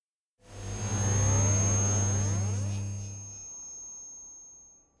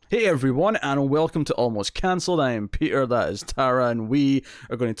Hey everyone, and welcome to Almost Cancelled. I am Peter, that is Tara, and we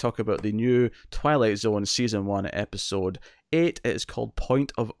are going to talk about the new Twilight Zone Season 1, Episode 8. It is called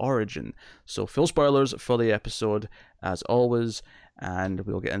Point of Origin. So, full spoilers for the episode, as always, and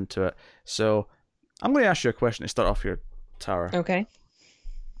we'll get into it. So, I'm going to ask you a question to start off here, Tara. Okay.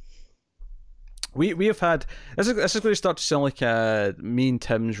 We have had... This is going to start to sound like me and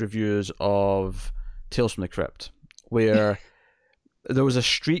Tim's reviews of Tales from the Crypt, where... there was a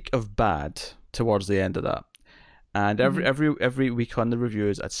streak of bad towards the end of that, and every week on the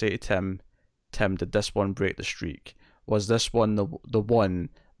reviews, I'd say to Tim, did this one break the streak? Was this one the one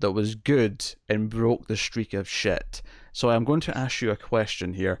that was good and broke the streak of shit? So I'm going to ask you a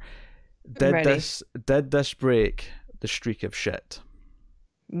question here. Did this break the streak of shit?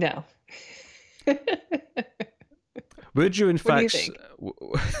 No. Would you, in fact? What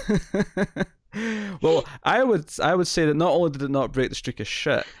do you think? Well, I would say that not only did it not break the streak of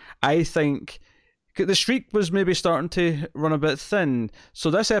shit, I think the streak was maybe starting to run a bit thin. So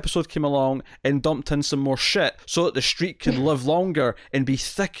this episode came along and dumped in some more shit so that the streak could live longer and be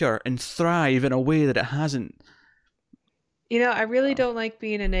thicker and thrive in a way that it hasn't. You know, I really don't like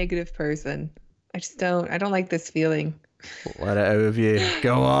being a negative person. I just don't. I don't like this feeling. Let it out of you.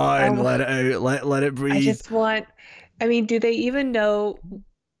 Go on, let it out. Let it breathe. I just want... I mean, do they even know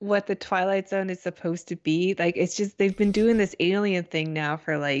what the Twilight Zone is supposed to be? Like, it's just, they've been doing this alien thing now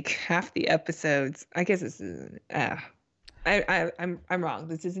for like half the episodes. I guess it's I'm wrong.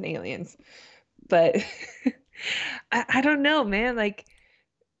 This isn't aliens, but I don't know, man. Like,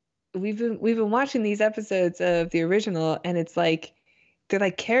 we've been watching these episodes of the original, and it's like they're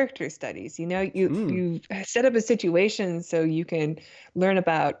like character studies. You know, you set up a situation so you can learn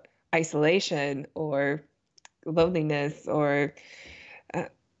about isolation or loneliness or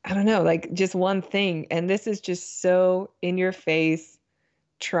I don't know, like just one thing. And this is just so in your face,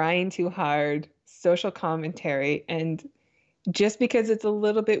 trying too hard, social commentary. And just because it's a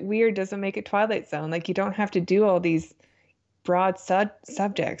little bit weird doesn't make it Twilight Zone. Like, you don't have to do all these broad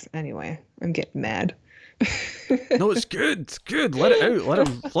subjects. Anyway, I'm getting mad. No, it's good. It's good. Let it out.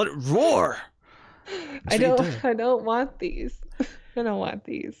 Let it roar. I don't want these. I don't want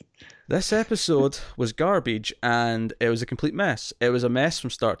these. This episode was garbage, and it was a complete mess. It was a mess from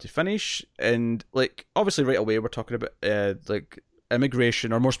start to finish, and like obviously right away we're talking about like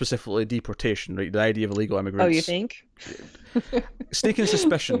immigration, or more specifically deportation, right? The idea of illegal immigrants. Oh, you think? Sneaking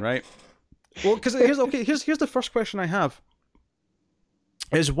suspicion, right? Well, because here's the first question I have.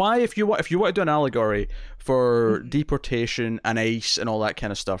 Is why, if you want to do an allegory for deportation and ICE and all that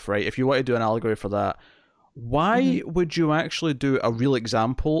kind of stuff, right? If you want to do an allegory for that, why would you actually do a real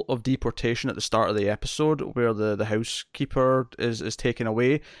example of deportation at the start of the episode where the housekeeper is taken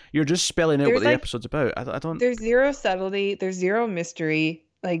away? You're just spelling out what the episode's about. I don't... There's zero subtlety. There's zero mystery.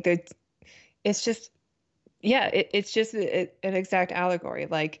 Like, it's just... Yeah, it's just an exact allegory.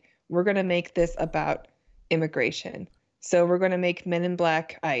 Like, we're going to make this about immigration. So we're going to make Men in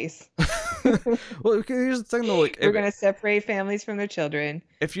Black ICE. Well, here's the thing, though. Like, we're going to separate families from their children.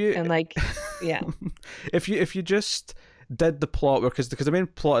 If you just did the plot, because the main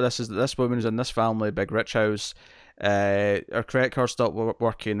plot of this is that this woman is in this family, big rich house. Her credit card stopped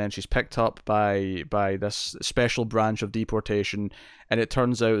working, and she's picked up by this special branch of deportation, and it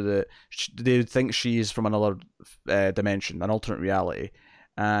turns out that they think she's from another dimension, an alternate reality,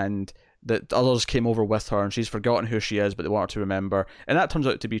 and that others came over with her and she's forgotten who she is, but they want her to remember. And that turns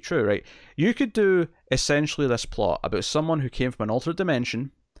out to be true, right? You could do essentially this plot about someone who came from an alternate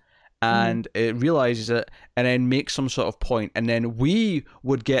dimension and it realizes it and then makes some sort of point, and then we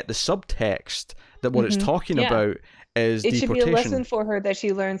would get the subtext that what it's talking about is deportation. It should be a lesson for her that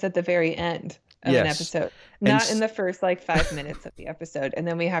she learns at the very end of an episode, not in the first like 5 minutes of the episode, and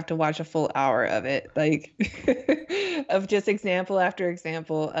then we have to watch a full hour of it, like of just example after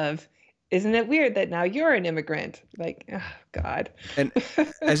example of, isn't it weird that now you're an immigrant? Like, oh, God. And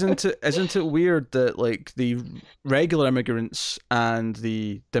isn't it weird that like the regular immigrants and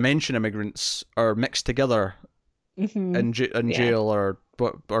the dimension immigrants are mixed together in jail or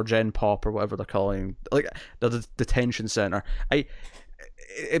Gen Pop or whatever they're calling, like the detention center?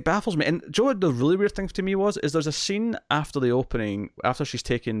 It baffles me. And do you know what the really weird thing to me is there's a scene after the opening, after she's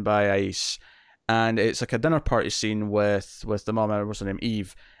taken by ICE, and it's like a dinner party scene with the mom, what's her name,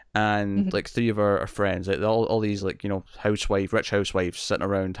 Eve, and like three of her friends, like all these like, you know, rich housewives sitting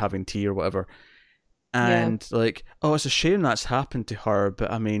around having tea or whatever, and like, oh, it's a shame that's happened to her,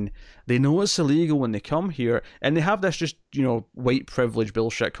 but I mean, they know it's illegal when they come here, and they have this just, you know, white privilege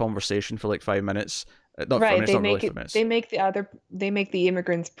bullshit conversation for like 5 minutes. Right, they make the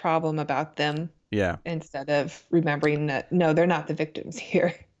immigrants' problem about them. Yeah. Instead of remembering that no, they're not the victims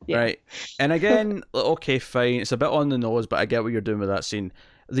here. Yeah. right? And again, okay, fine. It's a bit on the nose, but I get what you're doing with that scene.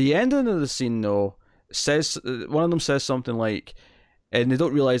 The ending of the scene, though, says one of them says something like, and they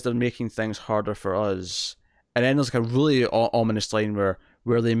don't realize they're making things harder for us. And then there's like a really ominous line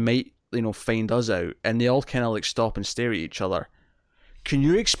where they might, find us out, and they all kind of like stop and stare at each other. Can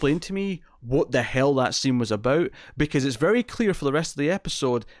you explain to me what the hell that scene was about? Because it's very clear for the rest of the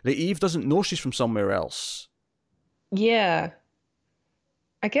episode that Eve doesn't know she's from somewhere else. Yeah.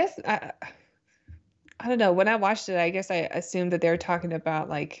 I guess I don't know. When I watched it, I guess I assumed that they were talking about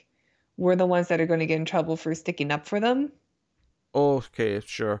like we're the ones that are going to get in trouble for sticking up for them. Okay,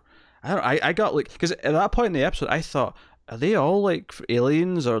 sure. I don't. I got like because at that point in the episode, I thought, are they all like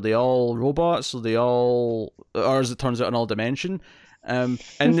aliens? Are they all robots? Are they all, or as it turns out, an all dimension? And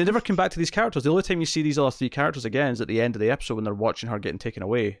they never come back to these characters. The only time you see these other three characters again is at the end of the episode when they're watching her getting taken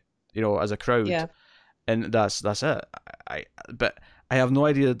away, as a crowd. Yeah. And that's it. But I have no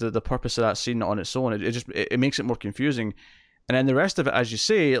idea the purpose of that scene on its own. It makes it more confusing. And then the rest of it, as you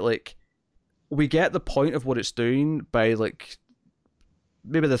say, like we get the point of what it's doing by like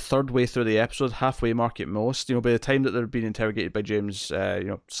maybe the third way through the episode, halfway mark at most. By the time that they're being interrogated by James,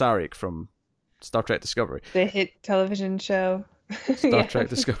 Sarek from Star Trek Discovery, the hit television show. Star Trek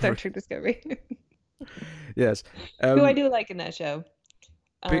Discovery. Star Trek Discovery. Yes, who I do like in that show.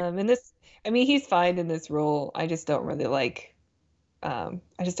 And this, I mean, he's fine in this role. I just don't really like. I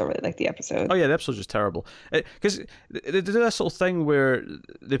just don't really like the episode. Oh yeah, the episode's just terrible. Because they do this little thing where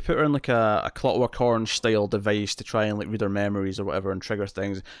they put her in like a Clockwork Orange style device to try and like read her memories or whatever and trigger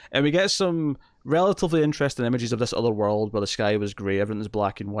things, and we get some relatively interesting images of this other world where the sky was grey, everything's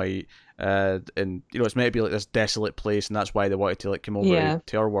black and white, and it's meant to be like this desolate place, and that's why they wanted to like come over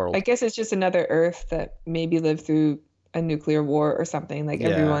to our world. I guess it's just another Earth that maybe lived through a nuclear war or something. Like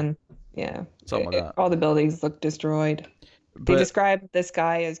everyone, something like that. All the buildings look destroyed. They describe the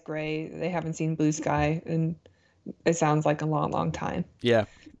sky as gray. They haven't seen blue sky, and it sounds like a long, long time. Yeah.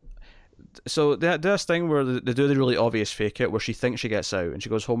 So they do this thing where they do the really obvious fake it, where she thinks she gets out, and she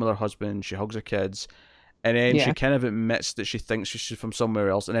goes home with her husband, she hugs her kids, and then she kind of admits that she thinks she's from somewhere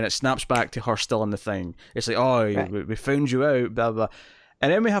else, and then it snaps back to her still in the thing. It's like, we found you out, blah, blah.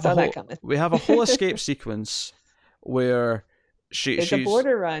 And then we have a whole escape sequence where she's a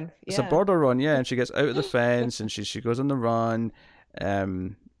border run. It's a border run, and she gets out of the fence and she goes on the run,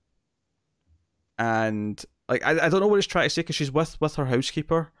 and like I don't know what he's trying to say because she's with her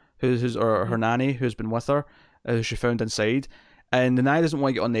housekeeper who's or her nanny who's been with her, who she found inside, and the nanny doesn't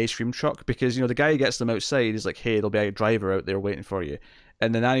want to get on the ice cream truck because the guy who gets them outside is like, hey, there'll be a driver out there waiting for you,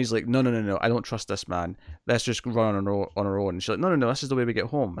 and the nanny's like, no, I don't trust this man. Let's just run on our own. And she's like, no, this is the way we get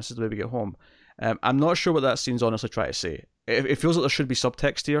home. I'm not sure what that scene's honestly trying to say. It feels like there should be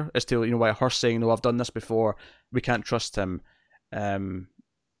subtext here as to why her saying, no, I've done this before, we can't trust him.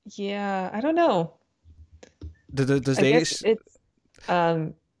 Yeah, I don't know. It's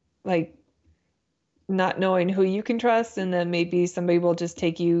like not knowing who you can trust, and then maybe somebody will just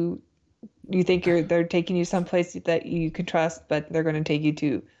take you. You think they're taking you someplace that you can trust, but they're going to take you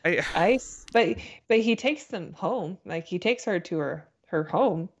to ice. But he takes them home. Like he takes her to her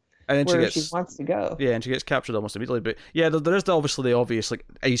home. And then she wants to go. Yeah, and she gets captured almost immediately. But yeah, there is obviously the obvious like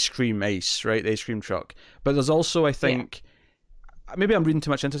ice cream, right? The ice cream truck. But there's also, I think, maybe I'm reading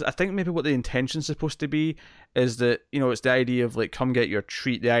too much into this. I think maybe what the intention's supposed to be is that it's the idea of like come get your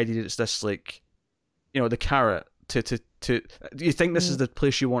treat. The idea that it's this like, the carrot to you think this is the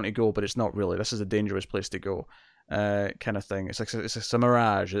place you want to go, but it's not really. This is a dangerous place to go. Kind of thing. It's like it's a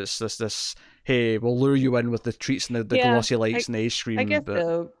mirage. It's this hey, we'll lure you in with the treats and the glossy lights and the ice cream. I guess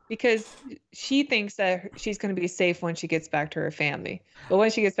so, because she thinks that she's going to be safe when she gets back to her family. But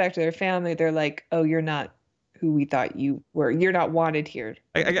when she gets back to her family, they're like, "Oh, you're not who we thought you were. You're not wanted here."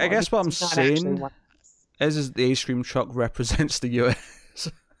 I guess what I'm saying is the ice cream truck represents the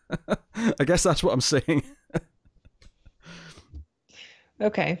US. I guess that's what I'm saying.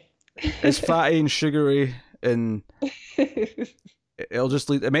 Okay. It's fatty and sugary. And it'll just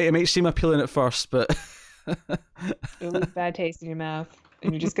leave. It might seem appealing at first, but it'll leave a bad taste in your mouth,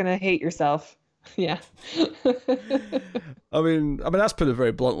 and you're just gonna hate yourself. Yeah. I mean, that's put it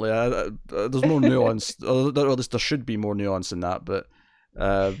very bluntly. There's more nuance. There should be more nuance in that, but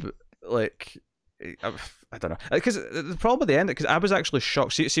like, I don't know. Because the problem with the end, because I was actually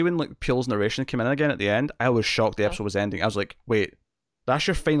shocked. See when like Peele's narration came in again at the end, I was shocked the episode was ending. I was like, wait. That's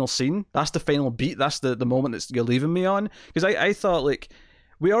your final scene? That's the final beat? That's the moment that you're leaving me on? Because I thought, like,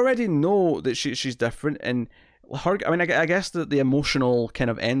 we already know that she's different, and her, I guess that the emotional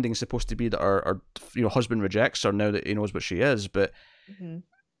kind of ending is supposed to be that her husband rejects her now that he knows what she is, but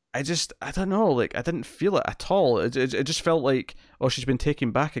I don't know, like I didn't feel it at all. It just felt like, oh, she's been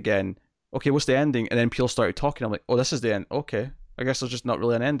taken back again. Okay, what's the ending? And then Peel started talking. I'm like, oh, this is the end. Okay, I guess there's just not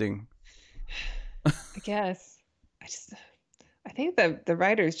really an ending. I guess. I just I think that the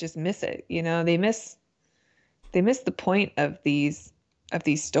writers just miss it. They miss the point of these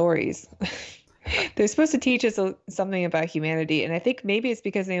stories. They're supposed to teach us something about humanity, and I think maybe it's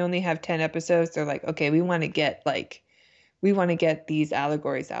because they only have 10 episodes. They're like, okay, we want to get these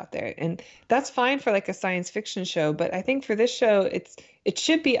allegories out there, and that's fine for like a science fiction show. But I think for this show, it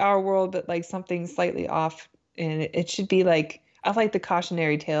should be our world, but like something slightly off, and it should be like I like the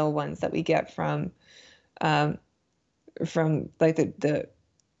cautionary tale ones that we get um, from like the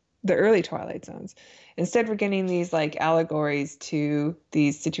early Twilight Zones. Instead, we're getting these like allegories to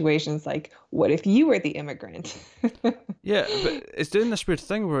these situations like, what if you were the immigrant? Yeah, but it's doing this weird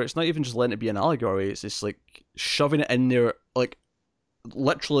thing where it's not even just letting it be an allegory. It's just like shoving it in there, like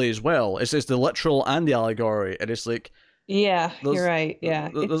literally as well. It's the literal and the allegory, and it's like Yeah, you're there's right. Yeah,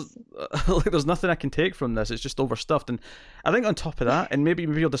 there's like there's nothing I can take from this. It's just overstuffed, and I think on top of that, and maybe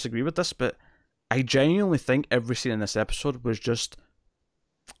you'll disagree with this, but I genuinely think every scene in this episode was just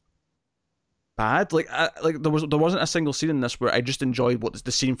bad. Like there wasn't a single scene in this where I just enjoyed what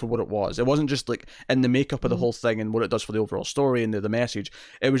the scene for what it was. It wasn't just like in the makeup of the whole thing and what it does for the overall story and the message.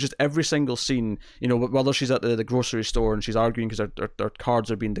 It was just every single scene. You know, whether she's at the grocery store and she's arguing because her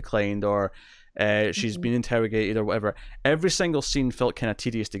cards are being declined, or she's been interrogated or whatever. Every single scene felt kind of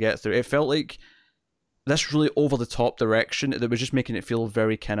tedious to get through. It felt like this really over the top direction that was just making it feel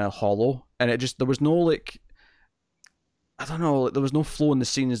very kind of hollow, and there was no like, I don't know, there was no flow in the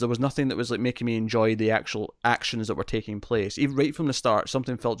scenes. There was nothing that was like making me enjoy the actual actions that were taking place. Even right from the start,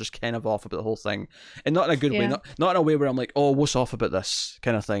 something felt just kind of off about the whole thing, and not in a good way. yeah. Not in a way where I'm like, oh, what's off about this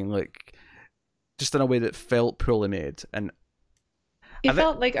kind of thing. Like, just in a way that felt poorly made. And It I think,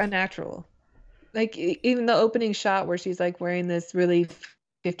 felt like unnatural. Like even the opening shot where she's like wearing this really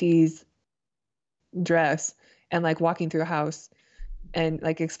 50s dress and like walking through a house and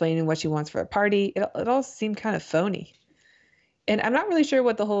like explaining what she wants for a party, it all seemed kind of phony. And I'm not really sure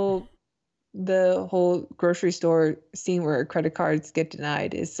what the whole grocery store scene where credit cards get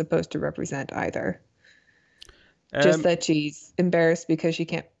denied is supposed to represent either. Just um, that she's embarrassed because she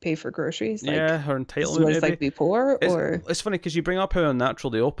can't pay for groceries. yeah, Like, her this entitlement was maybe. like be poor, It's or it's funny because you bring up how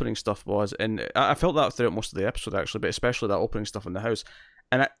unnatural the opening stuff was, and I felt that throughout most of the episode actually, but especially that opening stuff in the house,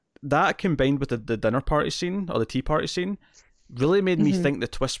 and that combined with the dinner party scene or the tea party scene really made me Mhm. think the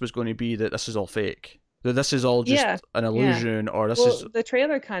twist was going to be that this is all fake, that this is all just Yeah, an yeah. illusion, or this is Well, the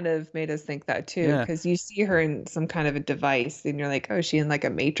trailer kind of made us think that too, yeah, because you see her in some kind of a device, and you're like, oh, is she in like a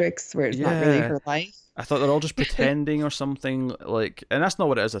matrix where it's not really yeah. her life? I thought they're all just pretending or something, like, and that's not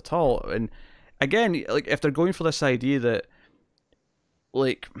what it is at all. And again, like if they're going for this idea that,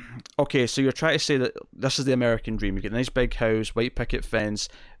 like, okay, so you're trying to say that this is the American dream. You get a nice big house, white picket fence,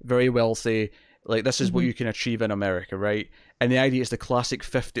 very wealthy. Like, this is what Hmm. you can achieve in America, right? And the idea is the classic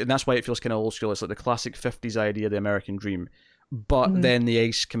 50s, and that's why it feels kind of old school. It's like the classic 50s idea of the American dream. But Hmm. then the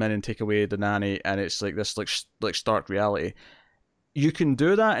ICE come in and take away the nanny, and it's like this, like stark reality. You can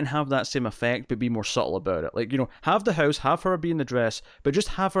do that and have that same effect, but be more subtle about it. Like, you know, have the house, have her be in the dress, but just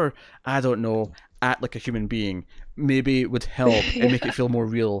have her, I don't know, act like a human being. Maybe it would help and make Yeah. it feel more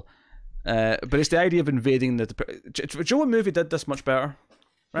real. But it's the idea of invading the. Do you know what movie did this much better?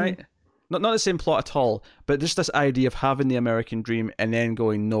 Mm. Right? Not the same plot at all, but just this idea of having the American dream and then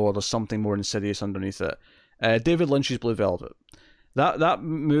going, no, there's something more insidious underneath it. David Lynch's Blue Velvet. That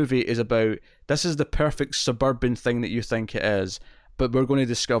movie is about, this is the perfect suburban thing that you think it is, but we're going to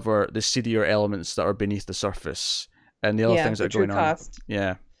discover the seedier elements that are beneath the surface and the other Yeah, things that the are true going on. cost.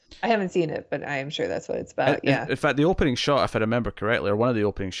 Yeah. I haven't seen it, but I am sure that's what it's In, about. in, Yeah. in fact, the opening shot, if I remember correctly, or one of the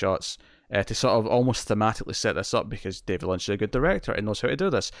opening shots, to sort of almost thematically set this up, because David Lynch is a good director and knows how to do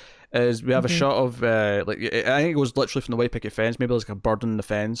this, is we have a Hmm. shot of, like, I think it goes literally from the white picket fence, maybe there's like a bird on the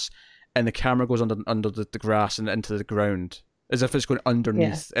fence, and the camera goes under the grass and into the ground, as if it's going Yeah.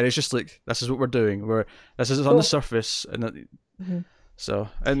 underneath. And it's just like, this is what we're doing. This is on the Cool. surface. Hmm. So,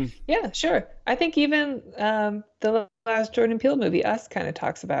 and Yeah, sure. I think even the last Jordan Peele movie, Us, kind of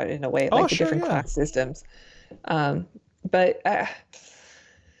talks about it in a way, oh, like the sure, different yeah. class systems. But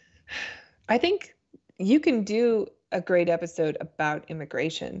I think you can do a great episode about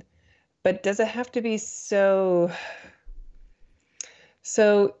immigration, but does it have to be so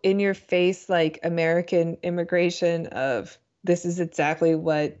in your face, like American immigration of this is exactly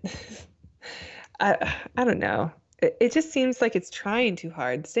what I don't know. It just seems like it's trying too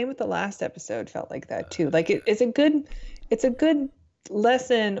hard. Same with the last episode felt like that too. Like it's a good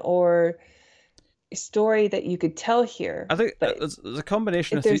lesson or story that you could tell here, I think but there's a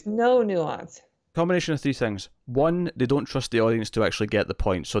combination of there's no nuance. three things. One, they don't trust the audience to actually get the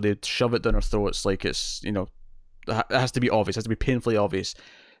point, so they shove it down our throats like it's, you know, it has to be obvious, it has to be painfully obvious.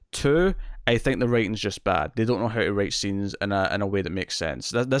 Two, I think the writing's just bad. They don't know how to write scenes in a way that makes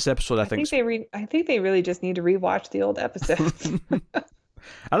sense. This episode, I think I think they really just need to rewatch the old episodes.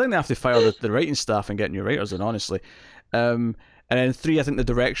 I think they have to fire the writing staff and get new writers in, honestly. And then three, I think the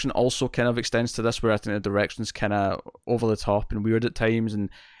direction also kind of extends to this, where I think the direction's kind of over the top and weird at times, and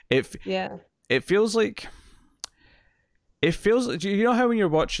it feels like. You know how when you're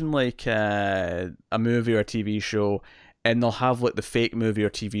watching like a movie or a TV show, and they'll have like the fake movie or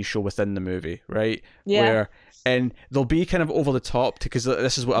TV show within the movie, right? Yeah. And they'll be kind of over the top because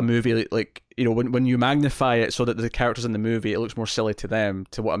this is what a movie like you know, when you magnify it so that the characters in the movie, it looks more silly to them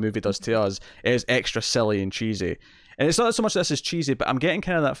to what a movie does to us. It is extra silly and cheesy. And it's not so much this is cheesy, but I'm getting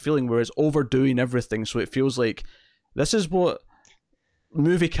kind of that feeling where it's overdoing everything, so it feels like this is what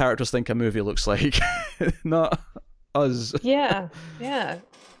movie characters think a movie looks like, not us. Yeah.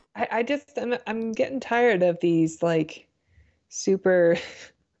 I'm getting tired of these like super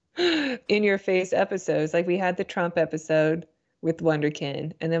in your face episodes. Like we had the Trump episode with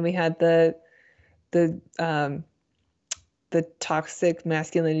Wonderkin, and then we had the toxic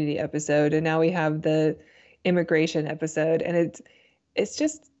masculinity episode, and now we have the immigration episode, and it's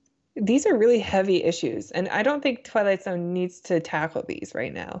just, these are really heavy issues, and I don't think Twilight Zone needs to tackle these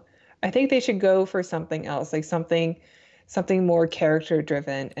right now. I think they should go for something else, like something more character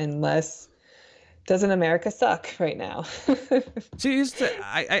driven and less doesn't America suck right now. See,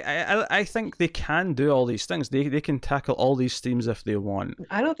 I think they can do all these things. They can tackle all these themes if they want.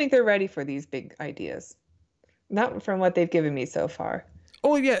 I don't think they're ready for these big ideas. Not from what they've given me so far.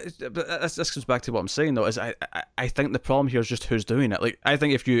 Oh yeah, but this comes back to what I'm saying though. Is I think the problem here is just who's doing it. Like I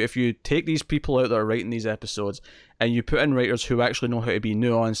think if you take these people out that are writing these episodes and you put in writers who actually know how to be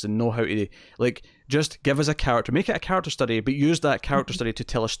nuanced and know how to like just give us a character, make it a character study, but use that character study to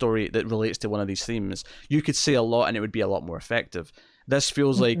tell a story that relates to one of these themes. You could say a lot and it would be a lot more effective. This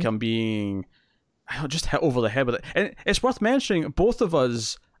feels like I'm being just hit over the head with it. And it's worth mentioning, both of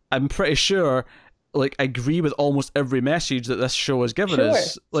us, I'm pretty sure, like agree with almost every message that this show has given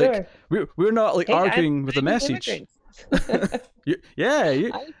us. Like we're not like arguing with the message.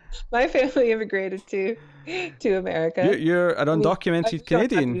 My family immigrated to America. You're an undocumented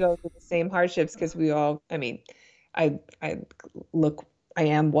Canadian. We go through the same hardships because we all. I mean, I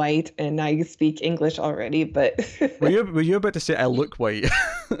am white and I speak English already, but were you about to say I look white?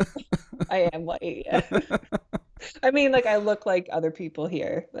 I am white. Yeah. I mean, like I look like other people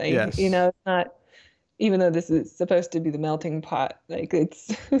here. Like yes. You know, it's not. Even though this is supposed to be the melting pot, like it's,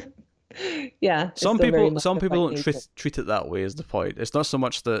 yeah. Some people don't treat it that way. Is the point? It's not so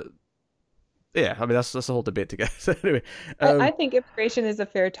much that. Yeah, I mean that's a whole debate to get. Anyway, I think immigration is a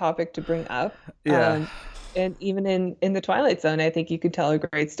fair topic to bring up. Yeah. And even in the Twilight Zone, I think you could tell a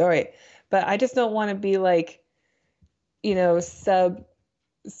great story, but I just don't want to be like, you know, sub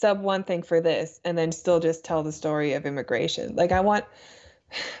one thing for this and then still just tell the story of immigration. Like I want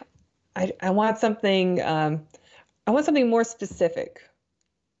something more specific,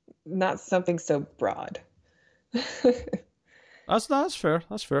 not something so broad. That's fair.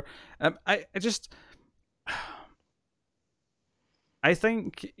 I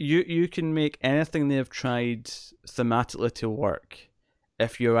think you can make anything they've tried thematically to work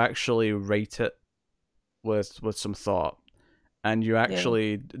if you actually write it with some thought, and you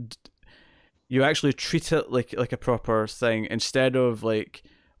actually treat it like a proper thing instead of like,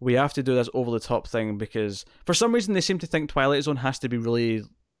 we have to do this over the top thing because for some reason they seem to think Twilight Zone has to be really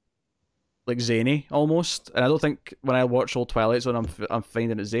like zany almost, and I don't think when I watch old Twilight Zone I'm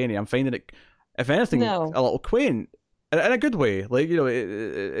finding it zany. I'm finding it, if anything, a little quaint in a good way. Like, you know,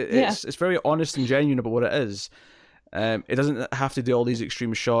 it's very honest and genuine about what it is. It doesn't have to do all these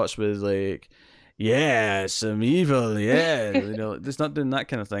extreme shots with like, yeah, some evil, yeah, you know, it's not doing that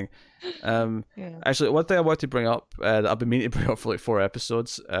kind of thing. Actually, one thing I want to bring up, that I've been meaning to bring up for like 4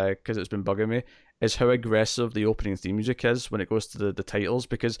 episodes, because it's been bugging me, is how aggressive the opening theme music is when it goes to the titles,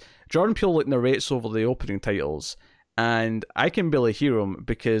 because Jordan Peele like narrates over the opening titles, and I can barely hear him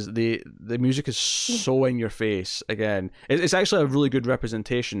because the music is so in your face. Again, it's actually a really good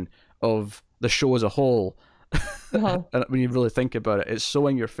representation of the show as a whole. And when you really think about it, it's so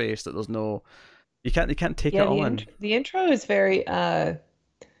in your face that there's no. You can't take it all in. The intro is very. It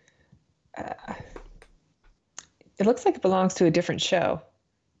looks like it belongs to a different show,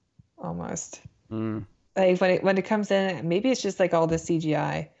 almost. Like when it comes in, maybe it's just like all the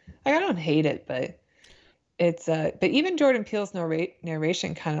CGI. Like I don't hate it, but It's but even Jordan Peele's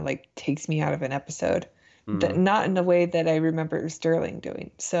narration kind of like takes me out of an episode. Not in the way that I remember Sterling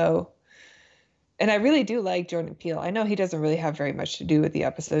doing. So, and I really do like Jordan Peele. I know he doesn't really have very much to do with the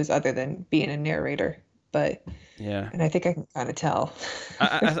episodes other than being a narrator, but yeah, and I think I can kind of tell.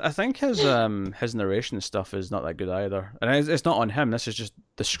 I think his narration stuff is not that good either, and it's not on him. This is just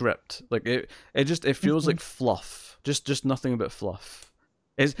the script. Like it feels like fluff. Just nothing but fluff.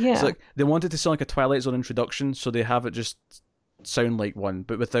 It's like they wanted to sound like a Twilight Zone introduction, so they have it just sound like one,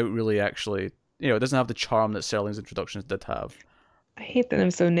 but without really actually, it doesn't have the charm that Serling's introductions did have. I hate that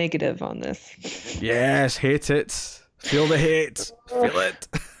I'm so negative on this. Yes, hate it. Feel the hate. Feel it.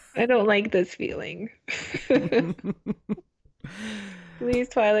 I don't like this feeling. Please,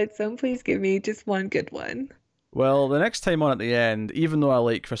 Twilight Zone, please give me just one good one. Well, the next time on at the end, even though I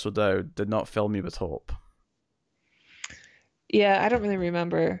like Chris O'Dowd, did not fill me with hope. Yeah, I don't really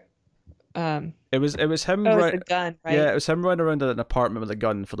remember. It was him. Oh, it's a gun, right? Yeah, it was him running around in an apartment with a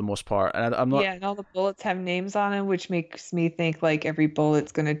gun for the most part, and I'm not. Yeah, and all the bullets have names on them, which makes me think like every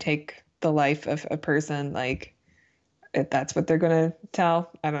bullet's gonna take the life of a person. Like, if that's what they're gonna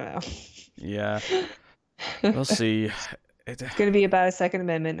tell, I don't know. Yeah, we'll see. It's gonna be about a Second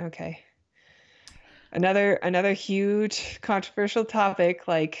Amendment. Okay. Another huge controversial topic.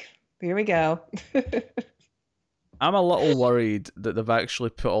 Like, here we go. I'm a little worried that they've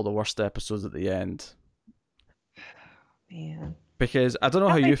actually put all the worst episodes at the end. Man. Because I don't know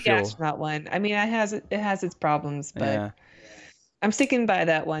how you feel. The astronaut one. I mean, it has its problems, but I'm sticking by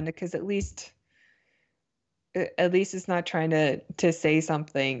that one because at least it's not trying to say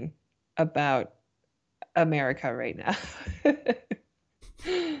something about America right now.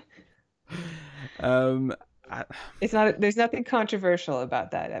 It's not. There's nothing controversial about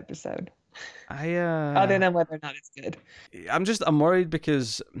that episode. Other than whether or not it's good. I'm worried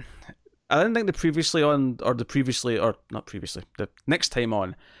because I didn't think the next time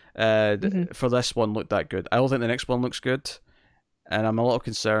on for this one looked that good. I don't think the next one looks good, and I'm a little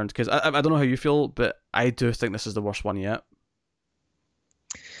concerned because I don't know how you feel, but I do think this is the worst one yet.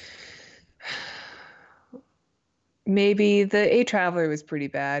 Maybe the A Traveler was pretty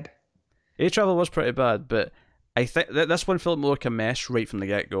bad. A Traveler was pretty bad, but I think that this one felt more like a mess right from the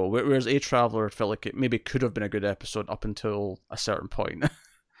get-go, whereas A Traveler felt like it maybe could have been a good episode up until a certain point.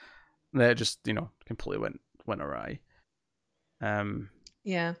 Then it just, completely went awry.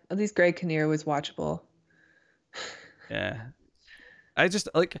 Yeah, at least Greg Kinnear was watchable. Yeah. I just,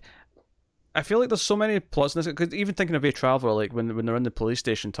 I feel like there's so many plots in this, because even thinking of A Traveler, like, when they're in the police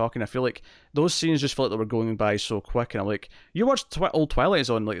station talking, I feel like those scenes just felt like they were going by so quick, and I'm like, you watch old Twilight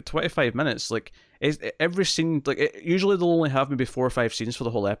Zone, like, 25 minutes, like, every scene, like, usually they'll only have maybe 4 or 5 scenes for the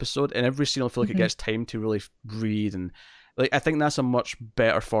whole episode, and every scene I feel like it gets time to really breathe, and, like, I think that's a much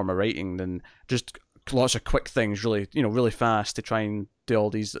better form of writing than just lots of quick things, really, really fast to try and do all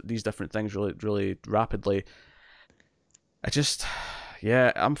these different things really, really rapidly.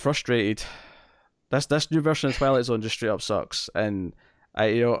 I'm frustrated. This new version of Twilight Zone just straight up sucks, and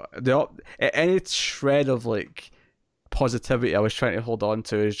any shred of like positivity I was trying to hold on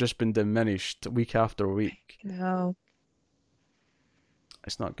to has just been diminished week after week. No,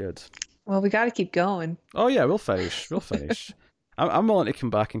 it's not good. Well, we got to keep going. Oh yeah, we'll finish. I'm willing to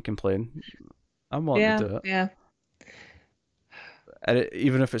come back and complain. I'm willing to do it. Yeah. And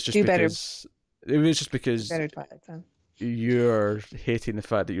even if it's just because better Twilight Zone. You're hating the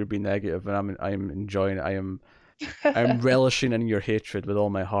fact that you're being negative, and I'm enjoying it. I'm relishing in your hatred with all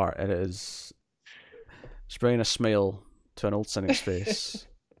my heart. It is spraying a smile to an old cynic's face.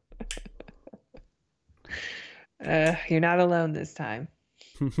 You're not alone this time.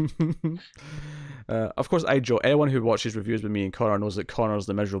 Of course, I joke. Anyone who watches reviews with me and Connor knows that Connor's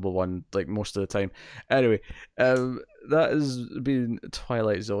the miserable one, like, most of the time. Anyway, that has been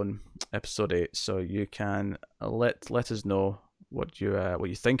Twilight Zone episode 8. So you can let us know what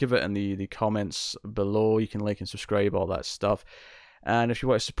you think of it in the comments below. You can like and subscribe, all that stuff. And if you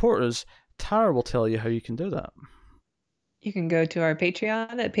want to support us, Tara will tell you how you can do that. You can go to our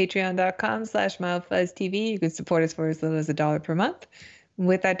Patreon at patreon.com/MildFuzzTV. You can support us for as little as $1 per month.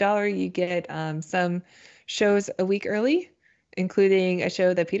 With that $1, you get some shows a week early, including a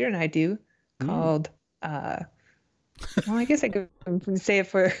show that Peter and I do called, well, I guess I could say it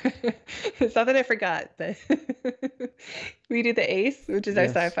for, it's not that I forgot, but we do The Ace, which is our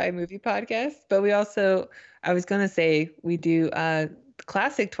sci-fi movie podcast. But we also, I was going to say, we do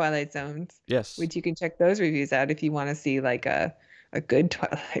classic Twilight Zones. Yes. Which you can check those reviews out if you want to see like a good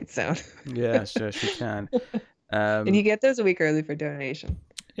Twilight Zone. Yes, you can. And you get those a week early for donation.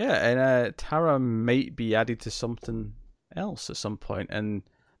 Yeah, and Tara might be added to something else at some point, and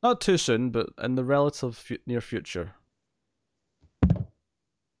Not too soon, but in the relative near future.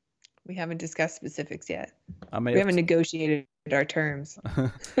 We haven't discussed specifics yet. I might We have haven't negotiated our terms.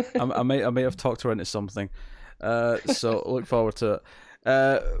 I might have talked her into something. So look forward to it.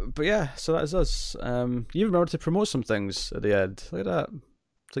 But yeah, so that is us. You remember to promote some things at the end. Look at that.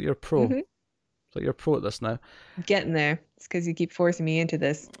 It's like you're a pro. Mm-hmm. It's like you're a pro at this now. Getting there. It's because you keep forcing me into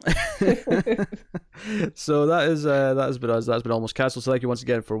this. So that has been us. That's been Almost Castle. So thank you once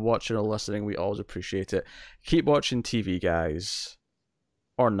again for watching or listening. We always appreciate it. Keep watching TV, guys,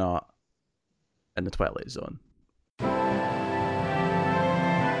 or not, in the Twilight Zone.